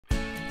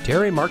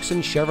Terry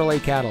Marxen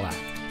Chevrolet Cadillac.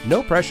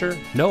 No pressure,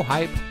 no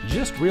hype,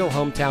 just real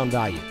hometown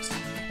values.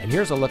 And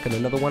here's a look at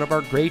another one of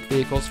our great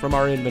vehicles from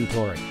our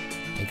inventory.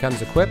 It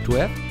comes equipped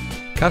with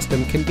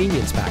custom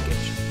convenience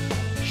package,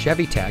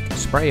 Chevy Tech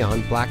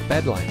spray-on black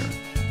bed liner,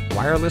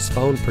 wireless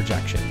phone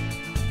projection,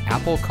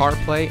 Apple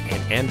CarPlay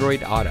and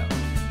Android Auto,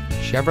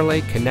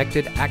 Chevrolet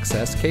Connected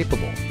Access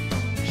capable,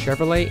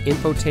 Chevrolet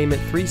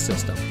Infotainment 3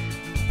 system,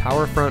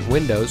 power front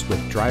windows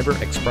with driver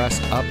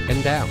express up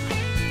and down,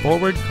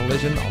 forward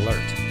collision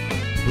alert,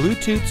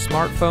 Bluetooth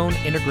smartphone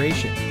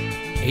integration,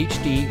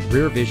 HD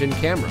rear vision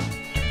camera.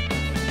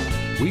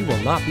 We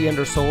will not be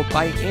undersold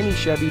by any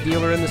Chevy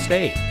dealer in the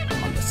state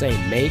on the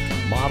same make,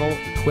 model,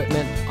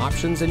 equipment,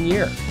 options, and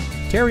year.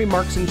 Terry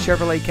Marxen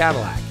Chevrolet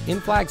Cadillac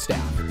in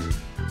Flagstaff.